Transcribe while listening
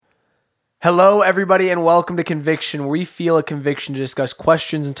Hello, everybody, and welcome to Conviction, where we feel a conviction to discuss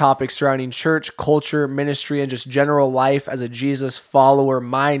questions and topics surrounding church, culture, ministry, and just general life as a Jesus follower.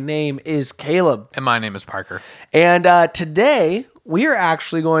 My name is Caleb. And my name is Parker. And today, we are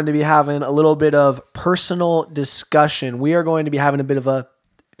actually going to be having a little bit of personal discussion. We are going to be having a bit of a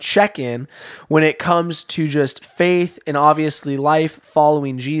check-in when it comes to just faith and obviously life,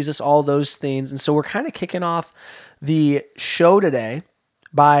 following Jesus, all those things. And so we're kind of kicking off the show today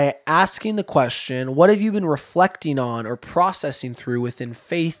by asking the question, what have you been reflecting on or processing through within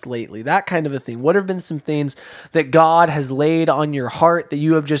faith lately? That kind of a thing. What have been some things that God has laid on your heart that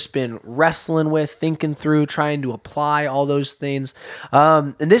you have just been wrestling with, thinking through, trying to apply, all those things?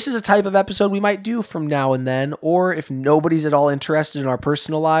 And this is a type of episode we might do from now and then, or if nobody's at all interested in our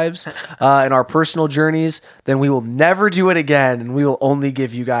personal lives, in our personal journeys, then we will never do it again, and we will only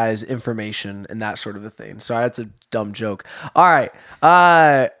give you guys information and that sort of a thing. So that's a dumb joke. All right.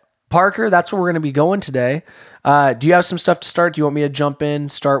 Parker, that's where we're going to be going today. Do you have some stuff to start? Do you want me to jump in,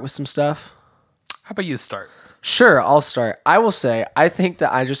 start with some stuff? How about you start? Sure, I'll start. I will say, I think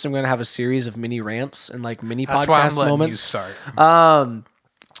that I just am going to have a series of mini rants and like mini That's why I'm podcast letting moments. you start.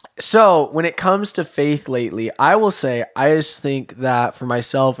 So when it comes to faith lately, I will say, I just think that for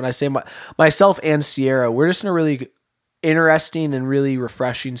myself, and I say myself and Sierra, we're just in a really interesting and really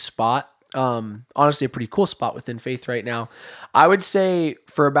refreshing spot. Honestly, a pretty cool spot within faith right now. I would say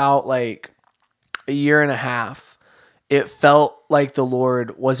for about like a year and a half, it felt like the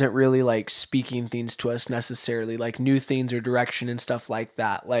Lord wasn't really like speaking things to us necessarily, like new things or direction and stuff like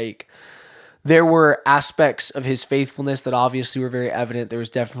that. Like there were aspects of his faithfulness that obviously were very evident. There was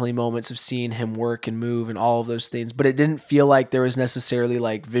definitely moments of seeing him work and move and all of those things, but it didn't feel like there was necessarily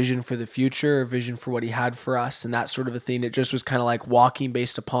like vision for the future or vision for what he had for us and that sort of a thing. It just was kind of like walking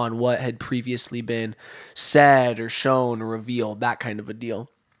based upon what had previously been said or shown or revealed, that kind of a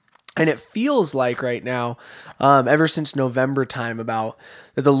deal. And it feels like right now, ever since November time, about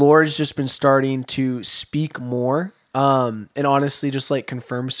that the Lord's just been starting to speak more. And honestly, just like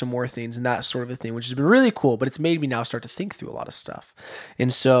confirm some more things and that sort of a thing, which has been really cool, but it's made me now start to think through a lot of stuff.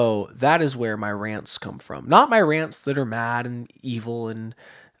 And so that is where my rants come from. Not my rants that are mad and evil and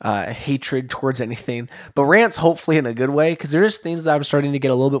hatred towards anything, but rants hopefully in a good way, because there's things that I'm starting to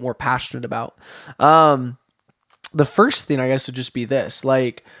get a little bit more passionate about. The first thing I guess would just be this,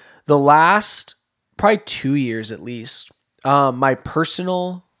 like the last probably 2 years at least, my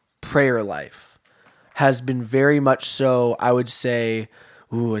personal prayer life has been very much so, I would say,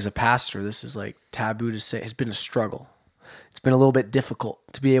 as a pastor, this is like taboo to say, it's been a struggle. It's been a little bit difficult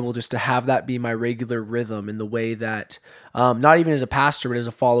to be able just to have that be my regular rhythm in the way that, not even as a pastor, but as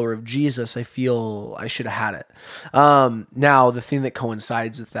a follower of Jesus, I feel I should have had it. Now, the thing that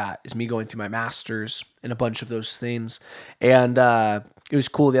coincides with that is me going through my master's and a bunch of those things. And it was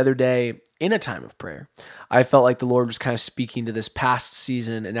cool the other day in a time of prayer. I felt like the Lord was kind of speaking to this past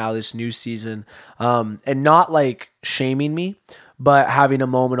season and now this new season, and not like shaming me, but having a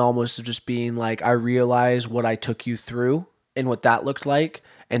moment almost of just being like, I realize what I took you through and what that looked like.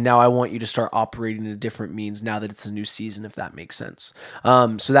 And now I want you to start operating in a different means now that it's a new season, if that makes sense.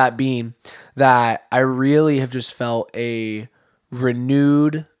 So that being that I really have just felt a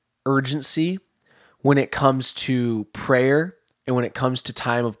renewed urgency when it comes to prayer and when it comes to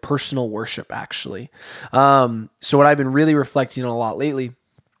time of personal worship, actually. So what I've been really reflecting on a lot lately,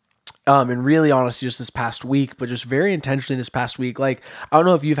 and really honestly just this past week, but just very intentionally this past week, like, I don't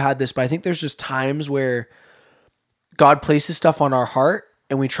know if you've had this, but I think there's just times where God places stuff on our heart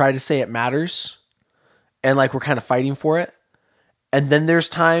and we try to say it matters and like we're kind of fighting for it. And then there's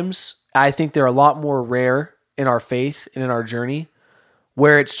times, I think they're a lot more rare in our faith and in our journey,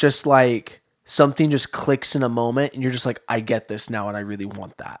 where it's just like, something just clicks in a moment and you're just like, I get this now and I really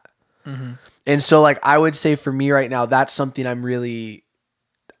want that. Mm-hmm. And so like, I would say for me right now, that's something I'm really,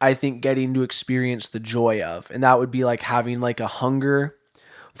 I think, getting to experience the joy of. And that would be like having like a hunger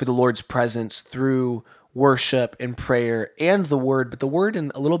for the Lord's presence through worship and prayer and the word, but the word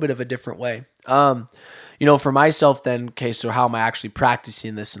in a little bit of a different way. For myself then, okay, so how am I actually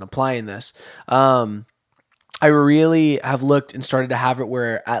practicing this and applying this? I really have looked and started to have it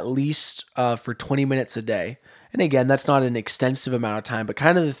where at least for 20 minutes a day, and again, that's not an extensive amount of time, but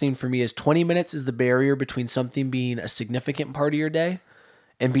kind of the thing for me is 20 minutes is the barrier between something being a significant part of your day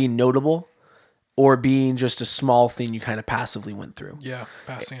and being notable, or being just a small thing you kind of passively went through. Yeah,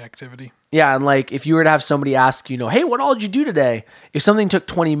 passing activity. Yeah, and like if you were to have somebody ask you, hey, what all did you do today? If something took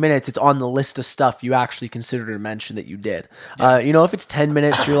 20 minutes, it's on the list of stuff you actually considered to mention that you did. Yeah. If it's 10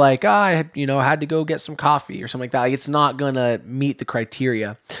 minutes, you're like, I had to go get some coffee or something like that. Like, it's not going to meet the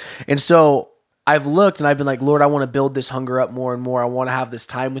criteria. And so I've looked and I've been like, Lord, I want to build this hunger up more and more. I want to have this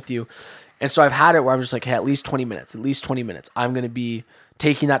time with you. And so I've had it where I'm just like, hey, at least 20 minutes. I'm going to be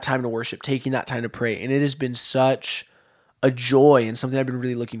taking that time to worship, taking that time to pray. And it has been such a joy and something I've been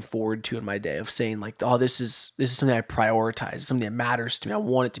really looking forward to in my day, of saying like, oh, this is something I prioritize, something that matters to me. I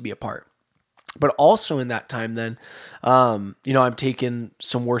want it to be a part. But also in that time then, I'm taking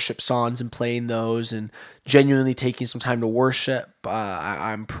some worship songs and playing those and genuinely taking some time to worship.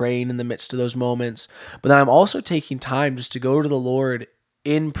 I'm praying in the midst of those moments. But then I'm also taking time just to go to the Lord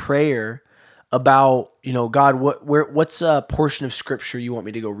in prayer about, God, what's a portion of scripture you want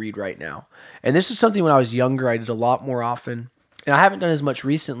me to go read right now? And this is something when I was younger, I did a lot more often. And I haven't done as much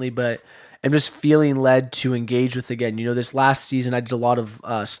recently, but I'm just feeling led to engage with again. This last season I did a lot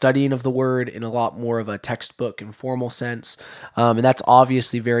of studying of the word in a lot more of a textbook and formal sense. And that's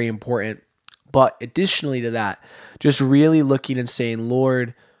obviously very important. But additionally to that, just really looking and saying,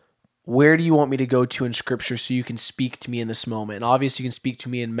 Lord, where do you want me to go to in scripture so you can speak to me in this moment? And obviously you can speak to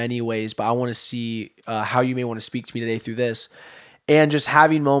me in many ways, but I want to see how you may want to speak to me today through this. And just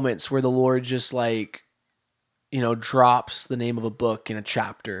having moments where the Lord just drops the name of a book in a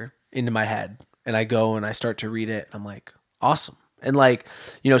chapter into my head, and I go and I start to read it. And I'm like, awesome. And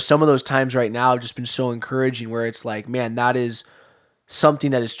some of those times right now have just been so encouraging, where it's like, man, that is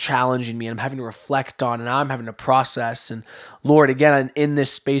something that is challenging me and I'm having to reflect on and I'm having to process. And Lord, again, in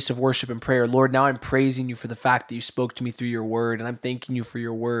this space of worship and prayer, Lord, now I'm praising you for the fact that you spoke to me through your word, and I'm thanking you for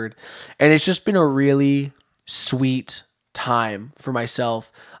your word. And it's just been a really sweet time for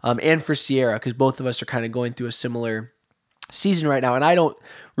myself and for Sierra, because both of us are kind of going through a similar season right now. And I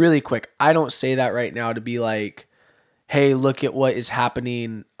don't say that right now to be like, hey, look at what is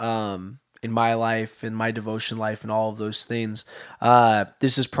happening in my life, in my devotion life, and all of those things.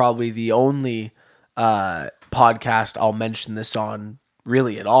 This is probably the only podcast I'll mention this on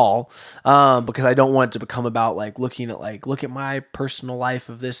really at all, because I don't want it to become about look at my personal life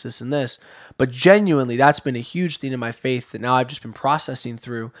of this, and this. But genuinely, that's been a huge thing in my faith that now I've just been processing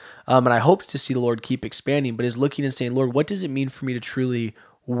through, and I hope to see the Lord keep expanding, but is looking and saying, Lord, what does it mean for me to truly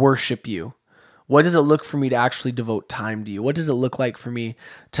worship you? What does it look for me to actually devote time to you? What does it look like for me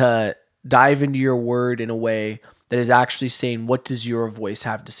to dive into your word in a way that is actually saying, what does your voice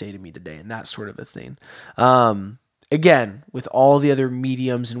have to say to me today? And that sort of a thing. Again, with all the other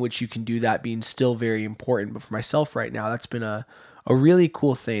mediums in which you can do that being still very important. But for myself right now, that's been a really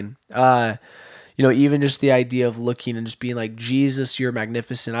cool thing. Even just the idea of looking and just being like, Jesus, you're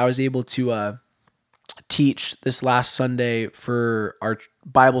magnificent. I was able to teach this last Sunday for our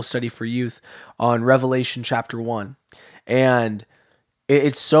Bible study for youth on Revelation chapter 1. And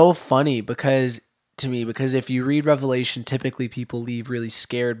it's so funny because if you read Revelation, typically people leave really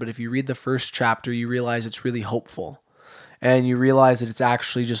scared. But if you read the first chapter, you realize it's really hopeful. And you realize that it's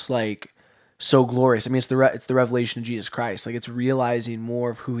actually just so glorious. I mean, it's the revelation of Jesus Christ. It's realizing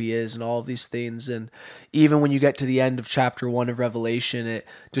more of who he is and all of these things. And even when you get to the end of chapter 1 of Revelation, it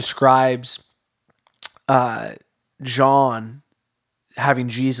describes John having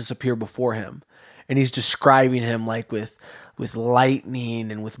Jesus appear before him. And he's describing him with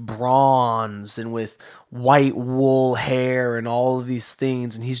lightning and with bronze and with white wool hair and all of these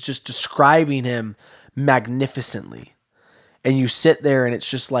things. And he's just describing him magnificently. And you sit there and it's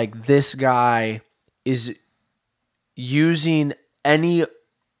just like, this guy is using any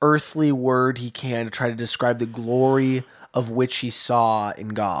earthly word he can to try to describe the glory of which he saw in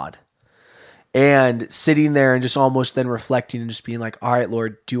God. And sitting there and just almost then reflecting and just being like, all right,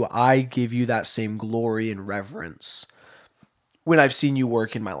 Lord, do I give you that same glory and reverence when I've seen you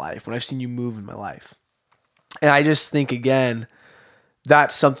work in my life, when I've seen you move in my life? And I just think, again,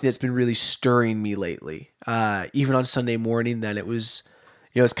 that's something that's been really stirring me lately. Even on Sunday morning, then it was,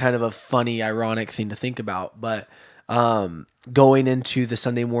 it's kind of a funny, ironic thing to think about. But going into the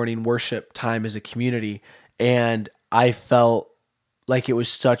Sunday morning worship time as a community, and I felt like it was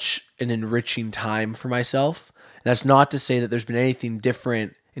such an enriching time for myself. And that's not to say that there's been anything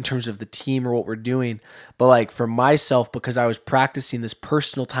different in terms of the team or what we're doing, but for myself, because I was practicing this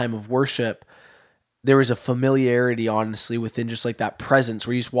personal time of worship, there was a familiarity, honestly, within just that presence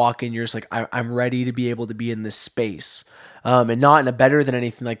where you just walk in, you're just like, I'm ready to be able to be in this space. And not in a better than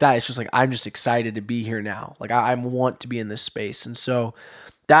anything like that. It's just I'm just excited to be here now. I want to be in this space. And so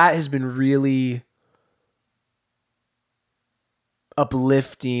that has been really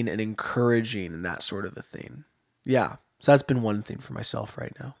uplifting and encouraging and that sort of a thing. Yeah. So that's been one thing for myself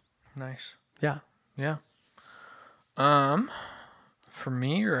right now. Nice. Yeah. Yeah. For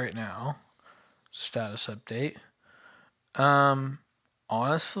me right now, status update.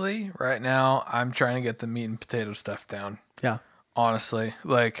 Honestly, right now I'm trying to get the meat and potato stuff down. Yeah. Honestly,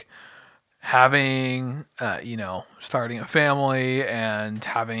 having, starting a family and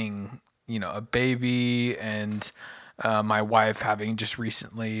having, a baby, and my wife having just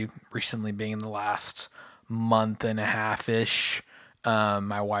recently being in the last month and a half ish.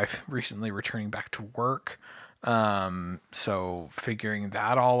 My wife recently returning back to work. So figuring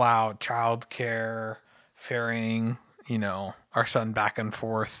that all out, childcare, ferrying, our son back and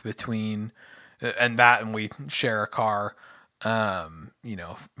forth between, and we share a car,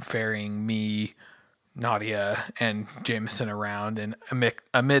 ferrying me, Nadia, and Jameson around, and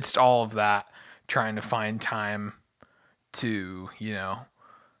amidst all of that, trying to find time to,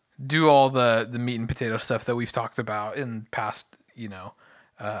 do all the meat and potato stuff that we've talked about in past,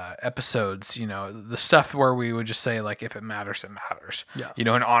 episodes, the stuff where we would just say, like, if it matters, it matters. Yeah.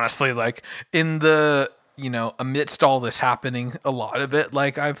 And honestly, like, in the, amidst all this happening, a lot of it,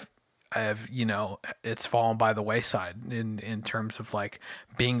 like, I've, it's fallen by the wayside in terms of, like,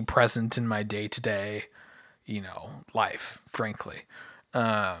 being present in my day-to-day, life, frankly.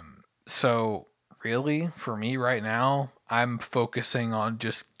 So really, for me right now, I'm focusing on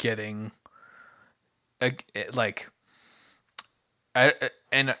just getting,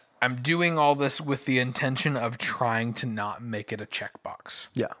 I'm doing all this with the intention of trying to not make it a checkbox.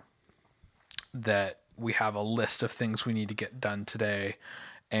 Yeah. That we have a list of things we need to get done today.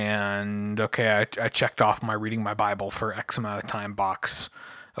 And okay, I checked off my reading my Bible for X amount of time box.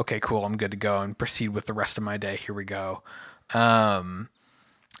 Okay, cool. I'm good to go and proceed with the rest of my day. Here we go.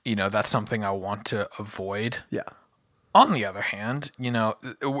 That's something I want to avoid. Yeah. On the other hand,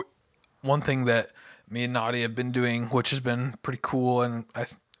 one thing that me and Nadia have been doing, which has been pretty cool, and I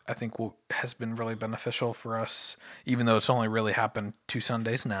think has been really beneficial for us, even though it's only really happened 2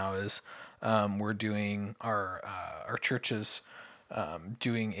 Sundays now, is we're doing our church's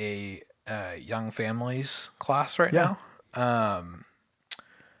doing a young families class right now,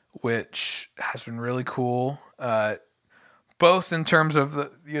 which has been really cool. Both in terms of the,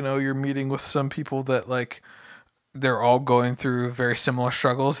 you're meeting with some people that, like, they're all going through very similar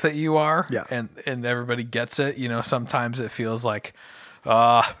struggles that you are. Yeah. And everybody gets it. Sometimes it feels like,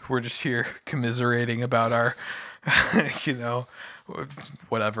 we're just here commiserating about our,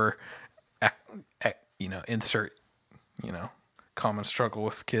 whatever, insert, common struggle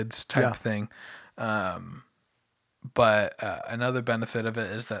with kids type thing. But another benefit of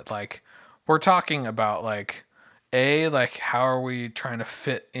it is that, like, we're talking about, like, how are we trying to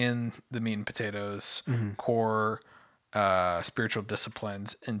fit in the meat and potatoes core spiritual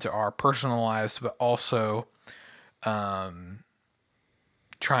disciplines into our personal lives, but also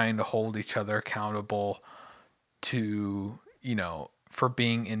trying to hold each other accountable to, for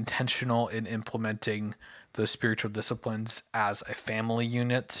being intentional in implementing those spiritual disciplines as a family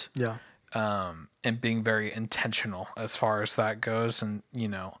unit. Yeah. And being very intentional as far as that goes. And, it's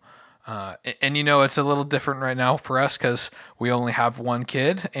a little different right now for us because we only have one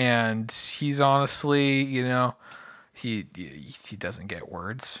kid, and he's honestly, he doesn't get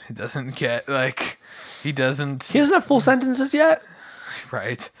words. He doesn't get, like, he doesn't have full sentences yet.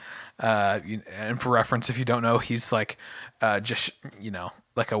 Right. And for reference, if you don't know, he's like, just,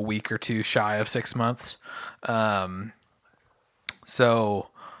 like a week or 2 shy of 6 months. So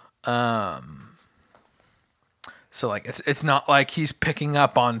like, it's not like he's picking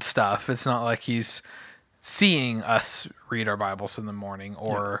up on stuff. It's not like he's seeing us read our Bibles in the morning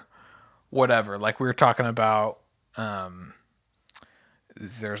or whatever. Like, we were talking about,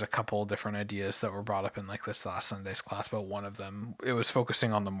 there's a couple different ideas that were brought up in, like, this last Sunday's class, but one of them, it was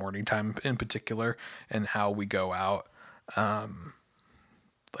focusing on the morning time in particular and how we go out,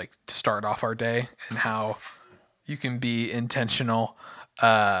 like, to start off our day, and how you can be intentional,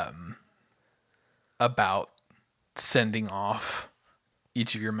 about sending off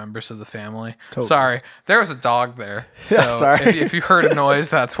each of your members of the family. Totally. Sorry, there was a dog there. So yeah, sorry. If you heard a noise,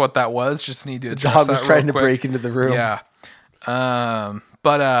 that's what that was. Just need to address that. The dog was real trying to quick. break into the room. Yeah.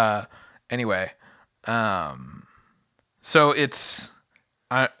 But anyway, so it's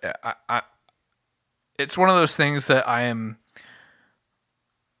it's one of those things that I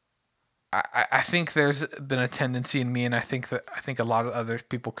think there's been a tendency in me, and I think a lot of other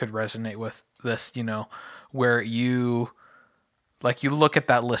people could resonate with this, where you look at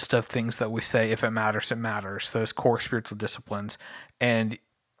that list of things that we say, if it matters, it matters, those core spiritual disciplines. And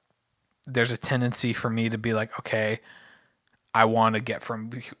there's a tendency for me to be like, okay, I want to get from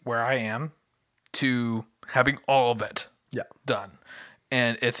where I am to having all of it done.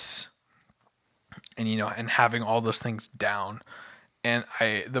 And and having all those things down. And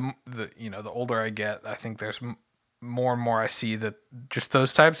the older I get, I think there's more and more I see that just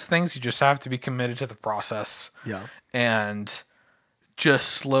those types of things, you just have to be committed to the process. Yeah. And just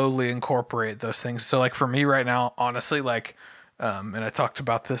slowly incorporate those things. So, like, for me right now, honestly, like, And I talked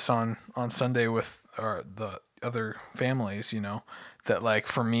about this on Sunday with the other families, that like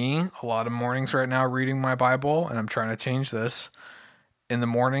for me, a lot of mornings right now reading my Bible, and I'm trying to change this. In the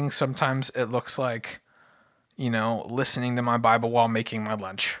morning, sometimes it looks like, listening to my Bible while making my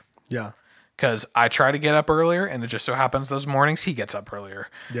lunch. Yeah. Because I try to get up earlier, and it just so happens those mornings he gets up earlier.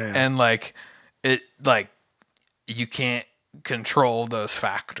 Yeah. And you can't control those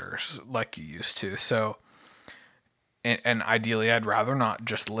factors like you used to. So, and ideally, I'd rather not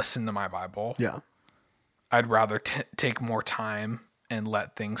just listen to my Bible. Yeah. I'd rather take more time and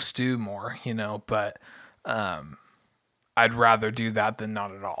let things stew more, but I'd rather do that than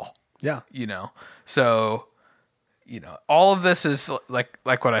not at all. Yeah. So, all of this is like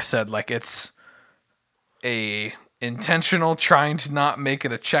what I said, like it's a intentional trying to not make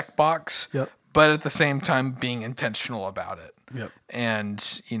it a checkbox, Yep. but at the same time being intentional about it. Yep.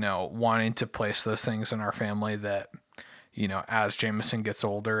 And, wanting to place those things in our family that, as Jameson gets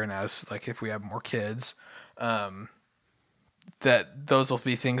older and as like if we have more kids, that those will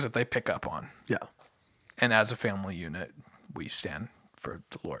be things that they pick up on. Yeah. And as a family unit, we stand for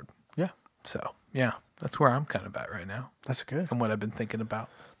the Lord. Yeah. So, yeah, that's where I'm kind of at right now That's good. and what I've been thinking about.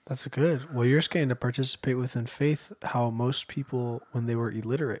 That's good. Well, you're just getting to participate within faith how most people, when they were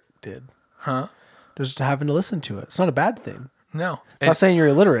illiterate, did. Huh? Just having to listen to it. It's not a bad thing. No. I'm not saying you're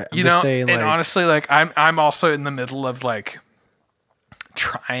illiterate. I'm just saying, and honestly, like I'm also in the middle of like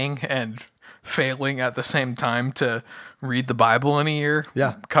trying and failing at the same time to read the Bible in a year,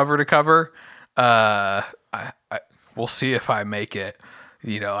 cover to cover. We'll see if I make it.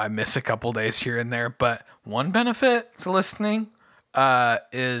 I miss a couple days here and there, but one benefit to listening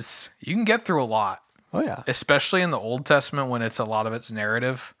is you can get through a lot. Oh yeah, especially in the Old Testament when it's a lot of it's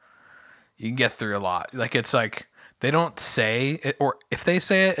narrative. You can get through a lot. Like it's like they don't say it, or if they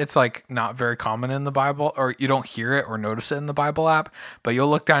say it, it's like not very common in the Bible, or you don't hear it or notice it in the Bible app. But you'll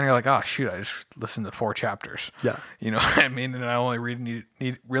look down and you're like, oh shoot, I just listened to 4 chapters. Yeah, you know what I mean. And I only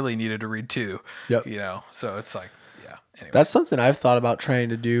really needed to read 2. Yep. So it's like, yeah. Anyway. That's something I've thought about trying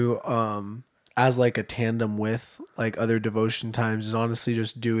to do as like a tandem with like other devotion times. Is honestly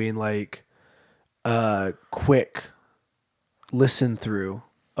just doing like a quick listen through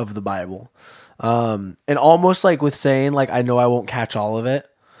of the Bible. And almost like with saying like, I know I won't catch all of it,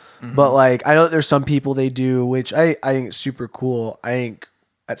 but like, I know there's some people they do, which I think is super cool. I think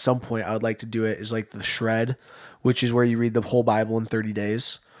at some point I would like to do it is like the shred, which is where you read the whole Bible in 30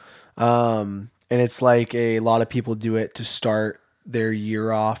 days. And it's like a lot of people do it to start their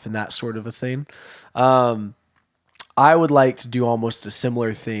year off and that sort of a thing. I would like to do almost a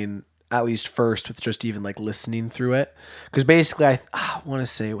similar thing, at least first, with just even like listening through it. Because basically I want to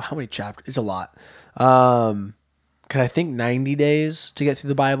say how many chapters, it's a lot. Because I think 90 days to get through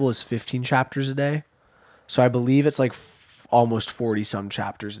the Bible is 15 chapters a day. So I believe it's like almost 40 some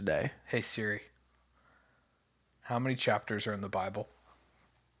chapters a day. Hey Siri, how many chapters are in the Bible?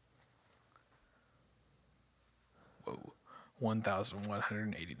 Whoa,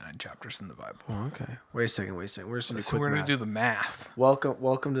 1,189 chapters in the Bible. Oh, okay. Wait a second. We're just going to do quick We're math. gonna do the math.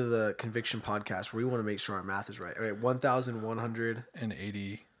 Welcome to the Conviction Podcast, where we want to make sure our math is right. All right,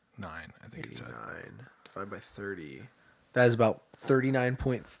 1,189, I think it said. 89 divided by 30. That is about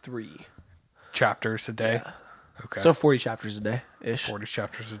 39.3 Chapters a day. Yeah. Okay. So 40 chapters a day ish. 40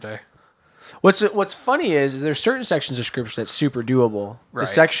 chapters a day. What's funny is there's certain sections of scripture that's super doable. Right. The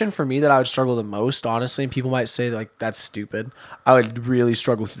section for me that I would struggle the most, honestly, and people might say like that's stupid. I would really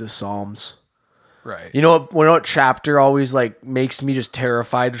struggle through the Psalms. Right. You know what chapter always like makes me just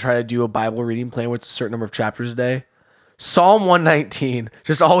terrified to try to do a Bible reading plan with a certain number of chapters a day? Psalm 119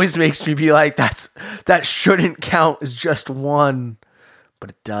 just always makes me be like, that shouldn't count as just one,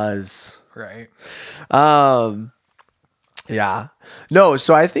 but it does. Right. Yeah. No,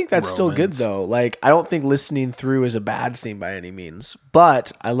 so I think that's still good Romans. though. Like, I don't think listening through is a bad thing by any means,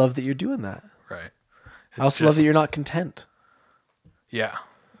 but I love that you're doing that. Right. I also love that you're not content. Yeah.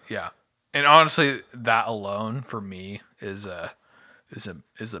 Yeah. And honestly, that alone for me is a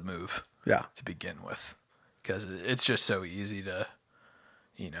move. Yeah. To begin with, because it's just so easy to,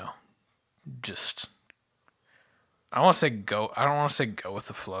 just. I don't want to say go with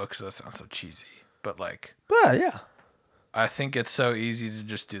the flow because that sounds so cheesy, but like. But yeah. I think it's so easy to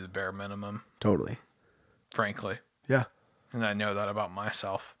just do the bare minimum. Totally. Frankly. Yeah. And I know that about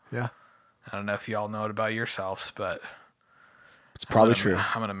myself. Yeah. I don't know if y'all know it about yourselves, but it's probably true.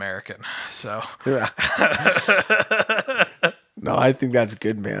 I'm an American, so. Yeah. No, I think that's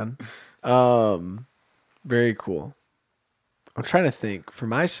good, man. Very cool. I'm trying to think for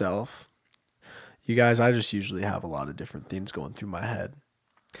myself. You guys, I just usually have a lot of different things going through my head.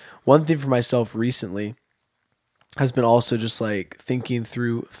 One thing for myself recently has been also just like thinking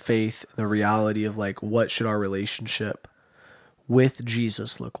through faith, the reality of like what should our relationship with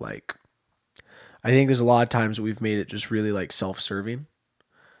Jesus look like. I think there's a lot of times that we've made it just really like self-serving,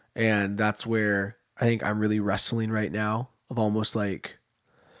 and that's where I think I'm really wrestling right now of almost like,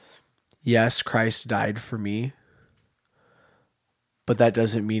 yes, Christ died for me, but that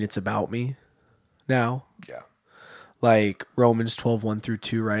doesn't mean it's about me now. Yeah. Like Romans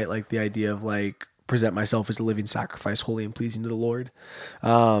 12:1-2, right? Like the idea of like present myself as a living sacrifice, holy and pleasing to the Lord.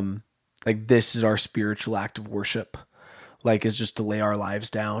 Like this is our spiritual act of worship, like is just to lay our lives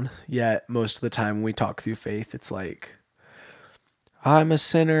down. Yet most of the time when we talk through faith, it's like, I'm a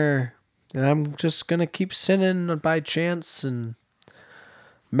sinner and I'm just going to keep sinning by chance. And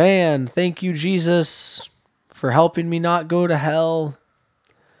man, thank you, Jesus, for helping me not go to hell.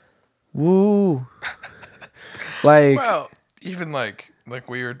 Woo. Like, Well, even like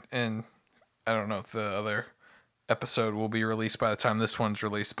weird, and I don't know if the other episode will be released by the time this one's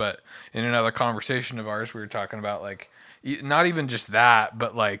released, but in another conversation of ours, we were talking about like not even just that,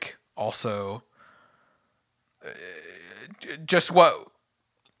 but like also just what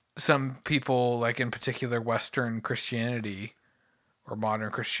some people like, in particular Western Christianity or modern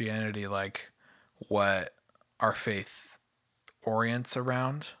Christianity, like what our faith orients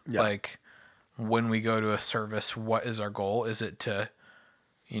around. Yeah. Like when we go to a service, what is our goal? Is it to,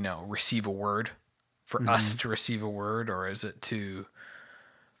 receive a word, for us to receive a word, or is it to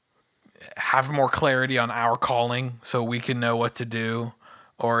have more clarity on our calling so we can know what to do?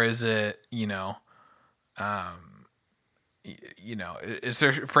 Or is it, is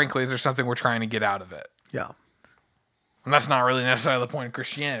there something we're trying to get out of it? yeah. And that's not really necessarily the point of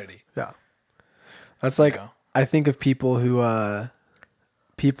Christianity. Yeah. That's like, I think of people who I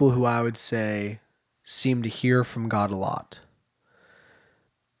would say seem to hear from God a lot.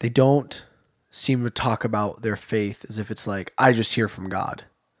 They don't seem to talk about their faith as if it's like, I just hear from God.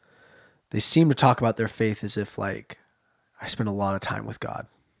 They seem to talk about their faith as if like, I spend a lot of time with God.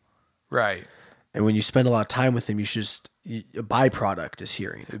 Right. And when you spend a lot of time with him, a byproduct is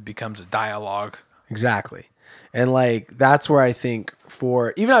hearing. It becomes a dialogue. Exactly. And like, that's where I think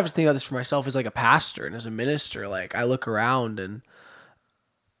even I was thinking about this for myself as like a pastor and as a minister, like I look around and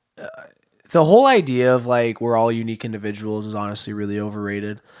the whole idea of like, we're all unique individuals is honestly really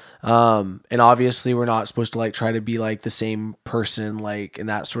overrated. And obviously we're not supposed to like try to be like the same person, like, and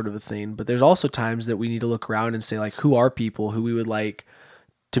that sort of a thing. But there's also times that we need to look around and say like, who are people who we would like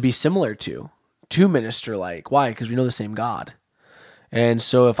to be similar to minister like? Why? Because we know the same God. And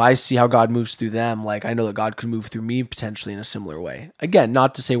so if I see how God moves through them, like I know that God could move through me potentially in a similar way. Again,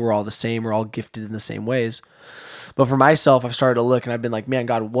 not to say we're all the same, we're all gifted in the same ways. But for myself, I've started to look and I've been like, man,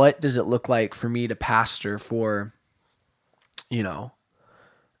 God, what does it look like for me to pastor for,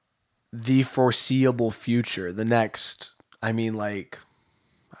 the foreseeable future, the next, I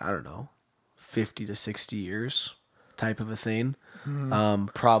don't know, 50 to 60 years type of a thing.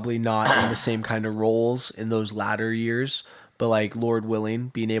 Probably not in the same kind of roles in those latter years, but like Lord willing,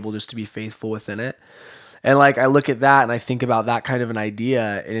 being able just to be faithful within it. And like, I look at that and I think about that kind of an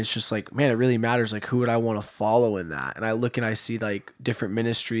idea and it's just like, man, it really matters. Like, who would I want to follow in that? And I look and I see like different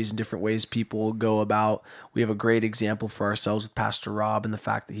ministries and different ways people go about. We have a great example for ourselves with Pastor Rob and the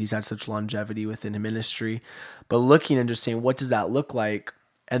fact that he's had such longevity within a ministry, but looking and just saying, what does that look like?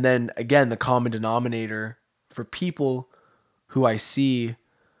 And then again, the common denominator for people who I see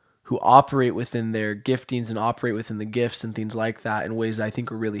who operate within their giftings and operate within the gifts and things like that in ways that I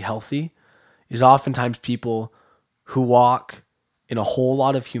think are really healthy is oftentimes people who walk in a whole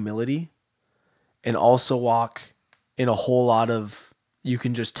lot of humility and also walk in a whole lot of, you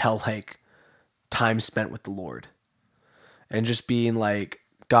can just tell like time spent with the Lord and just being like,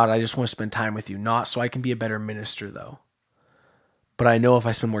 God, I just want to spend time with you. Not so I can be a better minister though, but I know if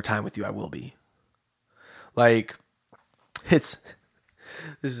I spend more time with you, I will be. Like, this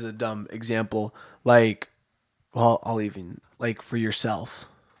is a dumb example. Like, well, I'll even like for yourself,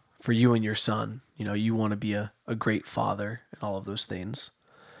 for you and your son, you want to be a great father and all of those things.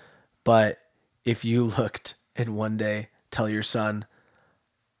 But if you looked and one day tell your son,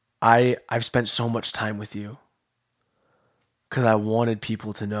 I've spent so much time with you because I wanted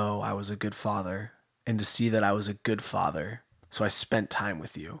people to know I was a good father and to see that I was a good father. So I spent time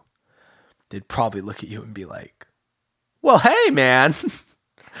with you. They'd probably look at you and be like, well, hey man,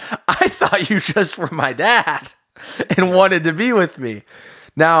 I thought you just were my dad and wanted to be with me.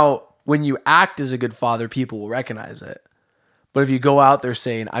 Now, when you act as a good father, people will recognize it. But if you go out there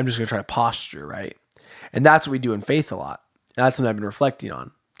saying, I'm just going to try to posture, right? And that's what we do in faith a lot. And that's something I've been reflecting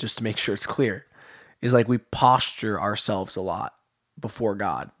on, just to make sure it's clear, is like we posture ourselves a lot before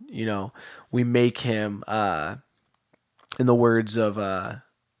God. We make him, in the words of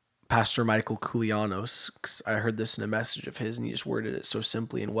Pastor Michael Koulianos, 'cause I heard this in a message of his and he just worded it so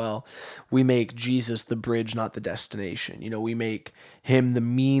simply and well. We make Jesus the bridge, not the destination. We make him the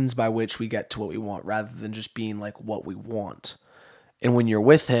means by which we get to what we want rather than just being like what we want. And when you're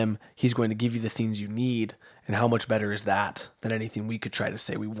with him, he's going to give you the things you need. And how much better is that than anything we could try to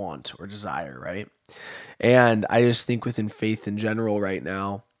say we want or desire, right? And I just think within faith in general right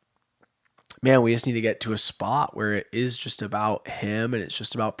now, man, we just need to get to a spot where it is just about him and it's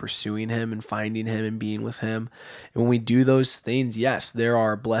just about pursuing him and finding him and being with him. And when we do those things, yes, there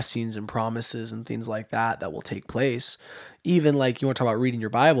are blessings and promises and things like that will take place. Even like you want to talk about reading your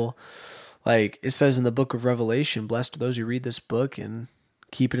Bible, like it says in the book of Revelation, blessed are those who read this book and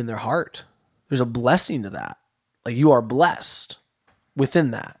keep it in their heart. There's a blessing to that. Like you are blessed within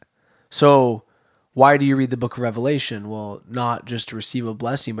that. So why do you read the book of Revelation? Well, not just to receive a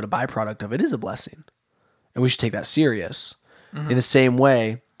blessing, but a byproduct of it is a blessing. And we should take that serious. Mm-hmm. In the same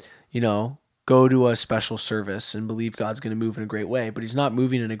way, go to a special service and believe God's going to move in a great way, but he's not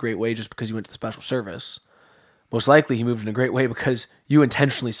moving in a great way just because you went to the special service. Most likely he moved in a great way because you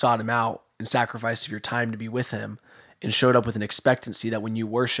intentionally sought him out and sacrificed of your time to be with him and showed up with an expectancy that when you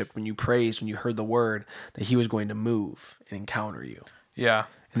worshiped, when you praised, when you heard the word, that he was going to move and encounter you. Yeah.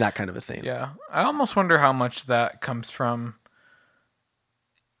 And that kind of a thing. Yeah. I almost wonder how much that comes from,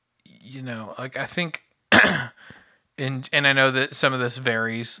 like I think, and I know that some of this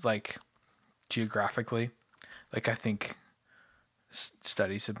varies like geographically. Like I think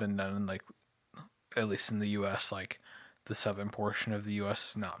studies have been done in like, at least in the U.S., like the southern portion of the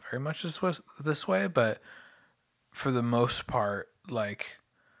U.S. is not very much this way, but for the most part, like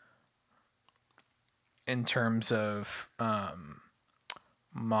in terms of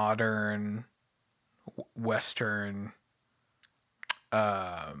modern Western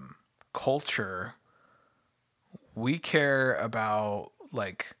culture, we care about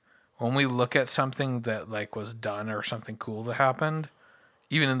like when we look at something that like was done or something cool that happened,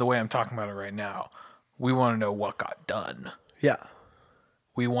 even in the way I'm talking about it right now, we want to know what got done. Yeah.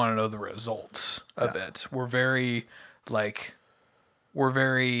 We want to know the results of it. We're very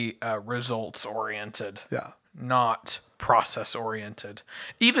results oriented. Yeah. Not process oriented.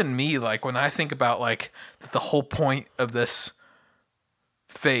 Even me, like when I think about like the whole point of this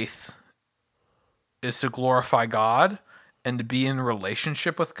faith is to glorify God and to be in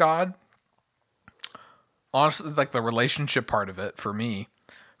relationship with God. Honestly, like the relationship part of it for me,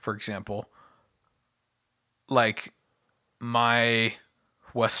 for example, like my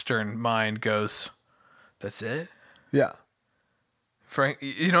Western mind goes, that's it? Yeah. Frank,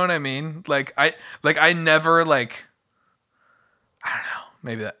 you know what I mean? I never like, I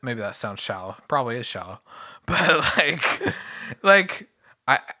don't know. Maybe that sounds shallow. Probably is shallow, but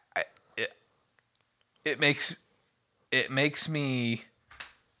it makes me,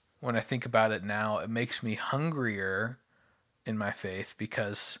 when I think about it now, it makes me hungrier in my faith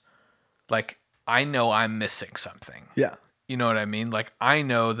because, like, I know I'm missing something. Yeah. You know what I mean? Like, I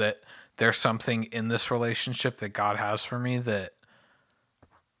know that there's something in this relationship that God has for me that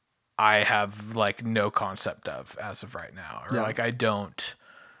I have like no concept of as of right now, or like I don't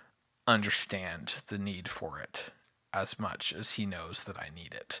understand the need for it as much as he knows that I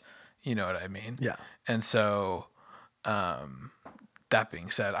need it. You know what I mean? Yeah. And so, that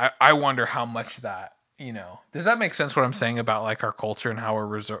being said, I wonder how much that, does that make sense what I'm saying about like our culture and how we're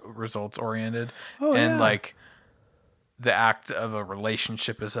results oriented? Oh, and yeah. like the act of a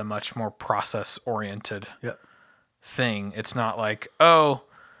relationship is a much more process oriented thing. It's not like,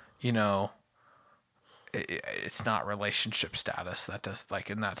 it's not relationship status that does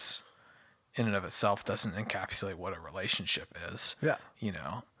like, and that's in and of itself doesn't encapsulate what a relationship is. Yeah.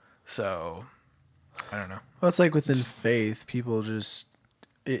 So I don't know. Well, it's like within faith, people just,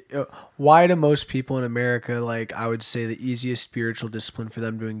 why do most people in America, like I would say the easiest spiritual discipline for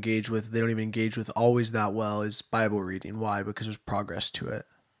them to engage with, they don't even engage with always that well, is Bible reading. Why? Because there's progress to it.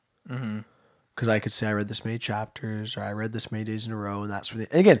 Mm-hmm. Because I could say I read this many chapters or I read this many days in a row and that sort of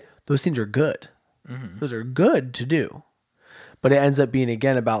thing. And again, those things are good. Mm-hmm. Those are good to do. But it ends up being,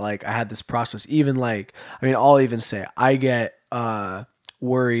 again, about like, I had this process. Even like, I'll even say I get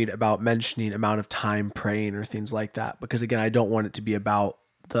worried about mentioning amount of time praying or things like that. Because again, I don't want it to be about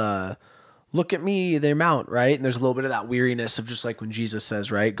the look at me, the amount, right? And there's a little bit of that weariness of just like when Jesus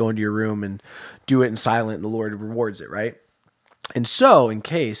says, right, go into your room and do it in silent and the Lord rewards it, right? And so in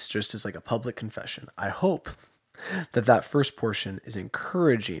case, just as like a public confession, I hope that first portion is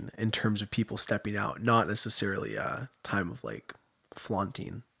encouraging in terms of people stepping out, not necessarily a time of like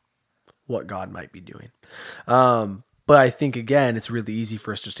flaunting what God might be doing. But I think, again, it's really easy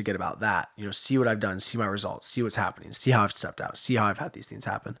for us just to get about that. See what I've done, see my results, see what's happening, see how I've stepped out, see how I've had these things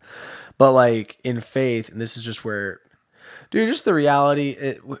happen. But like in faith, and this is just where, dude, just the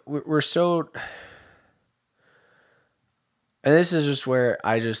reality, we're so, and this is just where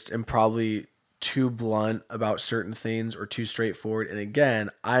I just am probably too blunt about certain things or too straightforward. And again,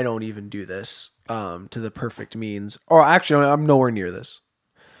 I don't even do this to the perfect means, or actually, I'm nowhere near this.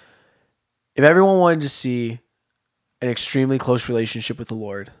 If everyone wanted to see an extremely close relationship with the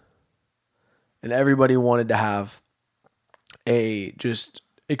Lord, and everybody wanted to have a just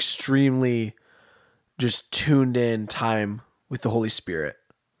extremely just tuned in time with the Holy Spirit,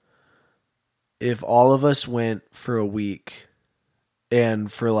 if all of us went for a week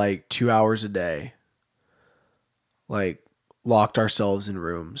and for like 2 hours a day, like locked ourselves in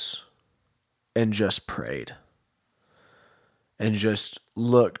rooms and just prayed and just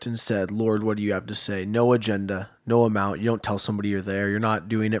looked and said, Lord, what do you have to say? No agenda, no amount. You don't tell somebody you're there. You're not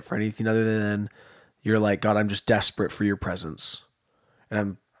doing it for anything other than you're like, God, I'm just desperate for your presence.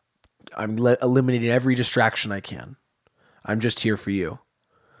 And I'm eliminating every distraction I can. I'm just here for you.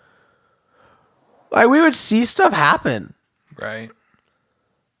 Like, we would see stuff happen. Right.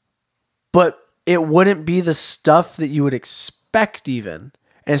 But it wouldn't be the stuff that you would expect even.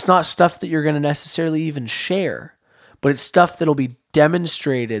 And it's not stuff that you're going to necessarily even share. But it's stuff that'll be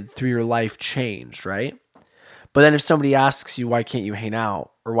demonstrated through your life changed, right? But then if somebody asks you, why can't you hang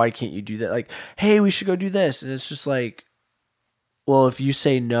out? Or why can't you do that? Like, hey, we should go do this. And it's just like, well, if you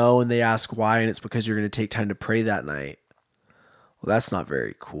say no and they ask why, and it's because you're going to take time to pray that night, well, that's not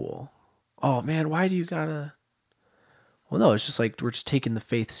very cool. Oh, man, why do you gotta? Well, no, it's just like we're just taking the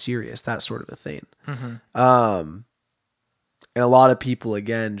faith serious, that sort of a thing. Mm-hmm. And a lot of people,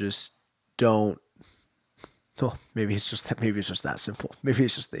 again, just don't. Well, maybe it's just that simple. Maybe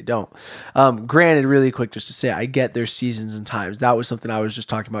it's just they don't. Granted, really quick, just to say, I get there's seasons and times. That was something I was just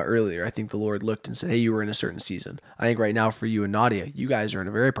talking about earlier. I think the Lord looked and said, hey, you were in a certain season. I think right now for you and Nadia, you guys are in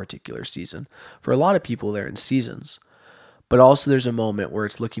a very particular season. For a lot of people, they're in seasons. But also there's a moment where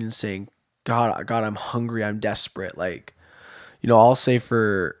it's looking and saying, God, I'm hungry. I'm desperate. Like, I'll say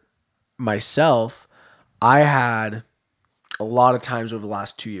for myself, I had a lot of times over the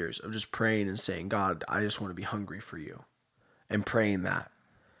last 2 years of just praying and saying, God, I just want to be hungry for you, and praying that.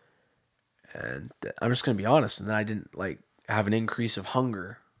 And I'm just going to be honest. And then I didn't like have an increase of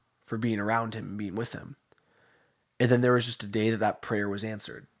hunger for being around him and being with him. And then there was just a day that prayer was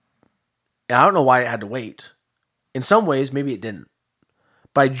answered. And I don't know why it had to wait. In some ways, maybe it didn't,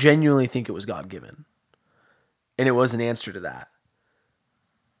 but I genuinely think it was God given. And it was an answer to that.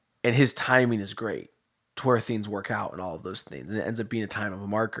 And his timing is great to where things work out and all of those things. And it ends up being a time of a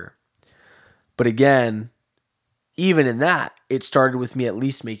marker. But again, even in that, it started with me at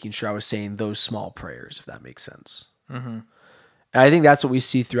least making sure I was saying those small prayers, if that makes sense. Mm-hmm. And I think that's what we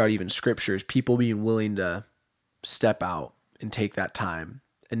see throughout even scriptures, people being willing to step out and take that time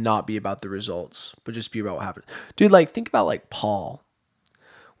and not be about the results, but just be about what happened. Dude, like, think about like Paul.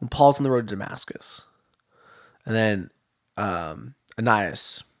 When Paul's on the road to Damascus. And then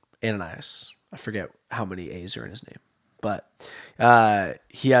Ananias, I forget how many A's are in his name, but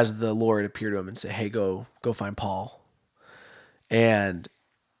he has the Lord appear to him and say, hey, go find Paul. And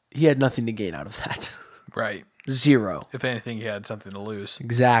he had nothing to gain out of that. Right. Zero. If anything, he had something to lose.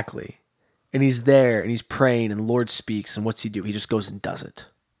 Exactly. And he's there and he's praying and the Lord speaks, and what's he do? He just goes and does it.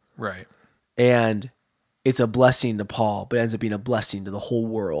 Right. And it's a blessing to Paul, but it ends up being a blessing to the whole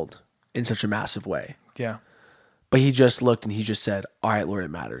world in such a massive way. Yeah. But he just looked and he just said, all right, Lord, it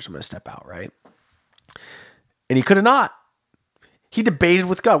matters. I'm going to step out, right? And he could have not. He debated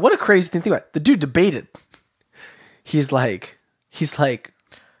with God. What a crazy thing to think about. The dude debated. He's trying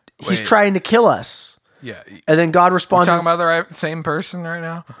to kill us. Yeah. And then God responds. We're talking about the same person right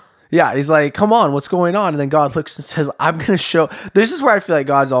now? Yeah. He's like, come on, what's going on? And then God looks and says, I'm going to show. This is where I feel like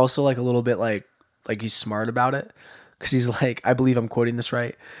God's also like a little bit like he's smart about it. Because he's like, I believe I'm quoting this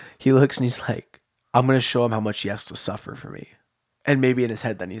right. He looks and he's like, I'm going to show him how much he has to suffer for me. And maybe in his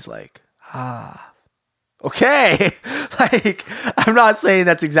head, then he's like, okay. Like, I'm not saying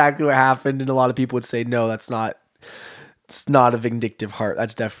that's exactly what happened. And a lot of people would say, no, it's not a vindictive heart.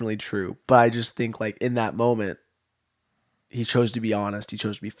 That's definitely true. But I just think like in that moment, he chose to be honest. He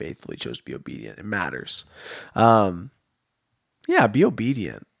chose to be faithful. He chose to be obedient. It matters. Yeah, be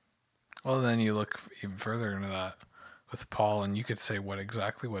obedient. Well, then you look even further into that with Paul, and you could say what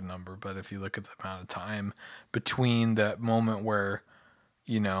number, but if you look at the amount of time between that moment where,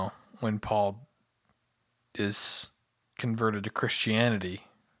 when Paul is converted to Christianity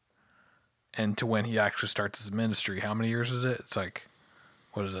and to when he actually starts his ministry, how many years is it? It's like,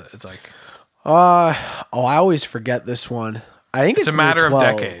 what is it? It's like, I always forget this one. I think it's a matter near of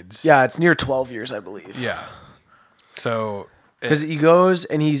 12. decades. Yeah, it's near 12 years, I believe. Yeah. So Because he goes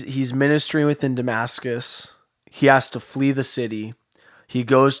and he's ministering within Damascus. He has to flee the city. He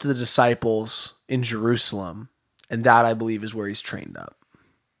goes to the disciples in Jerusalem, and that I believe is where he's trained up.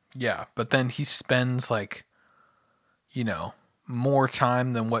 yeah, but then he spends like, more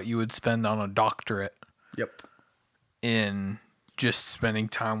time than what you would spend on a doctorate Yep. in just spending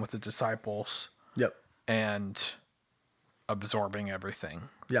time with the disciples Yep. and absorbing everything.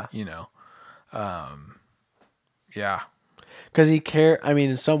 Yeah. Yeah. Because he cared. I mean,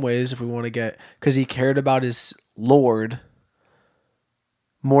 in some ways, if we want to get, because he cared about his Lord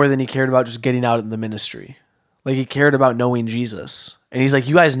more than he cared about just getting out in the ministry. Like, he cared about knowing Jesus. And he's like,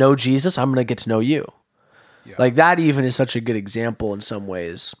 you guys know Jesus? I'm going to get to know you. Yeah. Like, that even is such a good example in some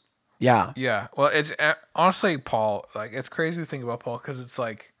ways. Yeah. Yeah. Well, it's honestly, Paul, like, it's crazy to think about Paul because it's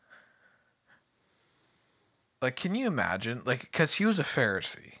like, can you imagine? Like, because he was a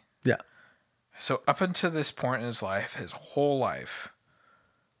Pharisee. Yeah. So up until this point in his life, his whole life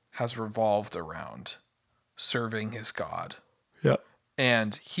has revolved around serving his God. Yeah.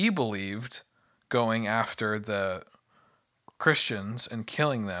 And he believed going after the Christians and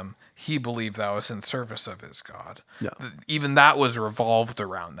killing them, he believed that was in service of his God. Yeah. Even that was revolved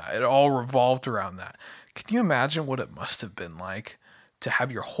around that. It all revolved around that. Can you imagine what it must have been like to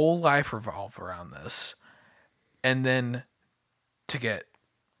have your whole life revolve around this and then to get,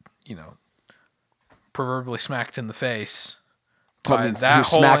 proverbially smacked in the face by that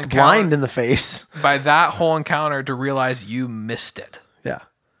whole smacked encounter, blind in the face. by that whole encounter to realize you missed it. Yeah.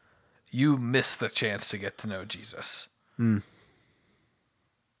 You missed the chance to get to know Jesus. The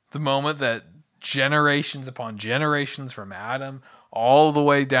moment that generations upon generations from Adam all the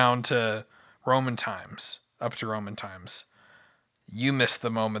way down to Roman times, up to Roman times, you missed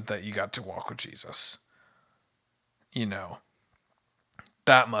the moment that you got to walk with Jesus.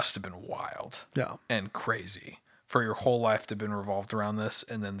 That must have been wild. Yeah. And crazy for your whole life to have been revolved around this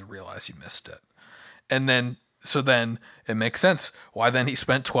and then to realize you missed it. And then, so then it makes sense why then he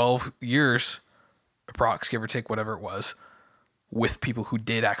spent 12 years, approx, give or take, whatever it was, with people who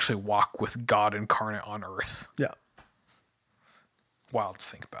did actually walk with God incarnate on earth. Yeah. Wild to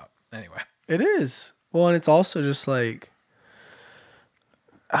think about. Anyway. It is. Well, and it's also just like,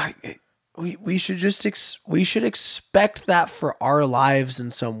 we should expect that for our lives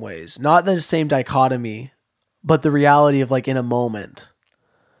in some ways. Not the same dichotomy, but the reality of, like, in a moment,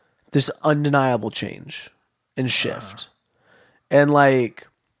 this undeniable change and shift. And, like,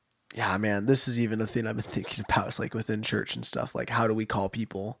 yeah, man, this is even a thing I've been thinking about. It's like within church and stuff. Like, how do we call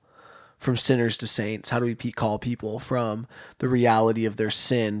people from sinners to saints? How do we call people from the reality of their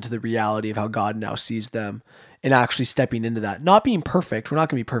sin to the reality of how God now sees them? And actually stepping into that, not being perfect. We're not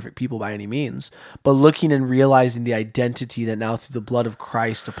going to be perfect people by any means, but looking and realizing the identity that now through the blood of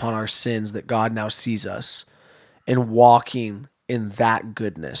Christ upon our sins, that God now sees us and walking in that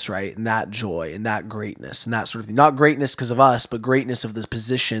goodness, right? And that joy and that greatness and that sort of thing. Not greatness because of us, but greatness of this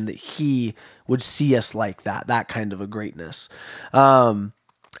position that he would see us like that kind of a greatness. And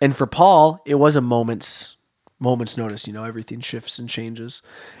for Paul, it was a moment's notice, everything shifts and changes.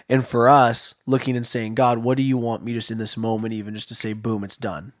 And for us, looking and saying, God, what do you want me just in this moment, even just to say, boom, it's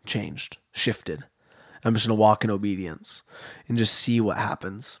done, changed, shifted. I'm just going to walk in obedience and just see what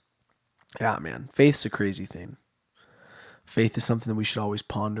happens. Yeah, man, faith's a crazy thing. Faith is something that we should always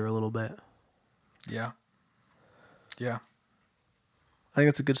ponder a little bit. Yeah. Yeah. I think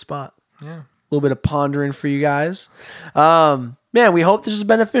it's a good spot. Yeah. A little bit of pondering for you guys. Man, we hope this is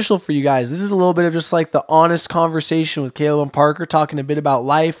beneficial for you guys. This is a little bit of just like the honest conversation with Caleb and Parker, talking a bit about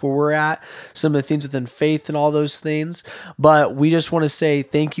life, where we're at, some of the things within faith and all those things. But we just want to say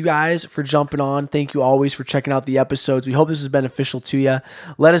thank you guys for jumping on. Thank you always for checking out the episodes. We hope this was beneficial to you.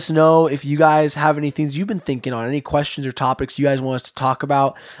 Let us know if you guys have any things you've been thinking on, any questions or topics you guys want us to talk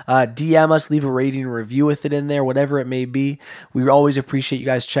about. DM us, leave a rating and review with it in there, whatever it may be. We always appreciate you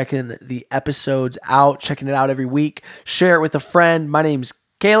guys checking the episodes out, checking it out every week. Share it with a friend. My name's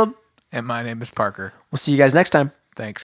Caleb. And my name is Parker. We'll see you guys next time. Thanks.